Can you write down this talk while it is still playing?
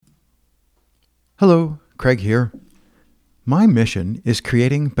Hello, Craig here. My mission is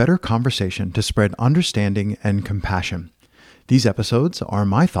creating better conversation to spread understanding and compassion. These episodes are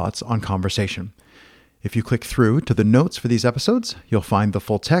my thoughts on conversation. If you click through to the notes for these episodes, you'll find the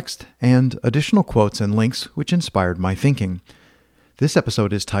full text and additional quotes and links which inspired my thinking. This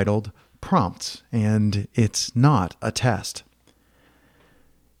episode is titled Prompts, and it's not a test.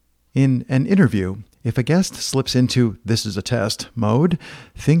 In an interview, if a guest slips into "this is a test" mode,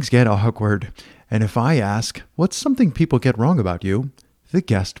 things get awkward. And if I ask, "What's something people get wrong about you?" the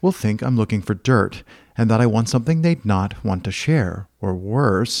guest will think I'm looking for dirt and that I want something they'd not want to share. Or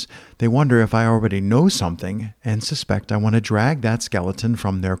worse, they wonder if I already know something and suspect I want to drag that skeleton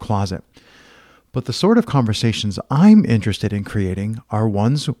from their closet. But the sort of conversations I'm interested in creating are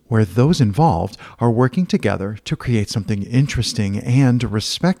ones where those involved are working together to create something interesting and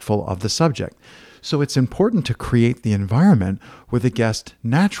respectful of the subject. So it's important to create the environment where the guest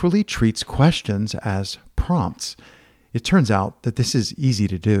naturally treats questions as prompts. It turns out that this is easy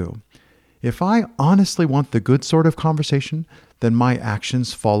to do. If I honestly want the good sort of conversation, then my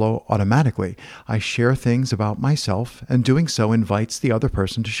actions follow automatically. I share things about myself, and doing so invites the other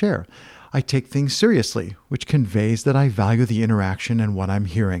person to share. I take things seriously, which conveys that I value the interaction and what I'm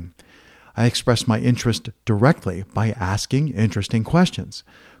hearing. I express my interest directly by asking interesting questions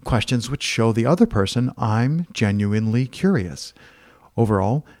which show the other person I'm genuinely curious.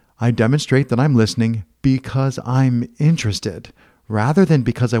 Overall, I demonstrate that I'm listening because I'm interested, rather than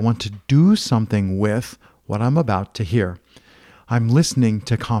because I want to do something with what I'm about to hear. I'm listening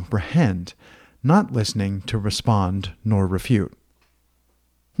to comprehend, not listening to respond nor refute.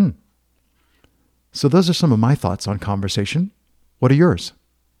 So those are some of my thoughts on conversation. What are yours?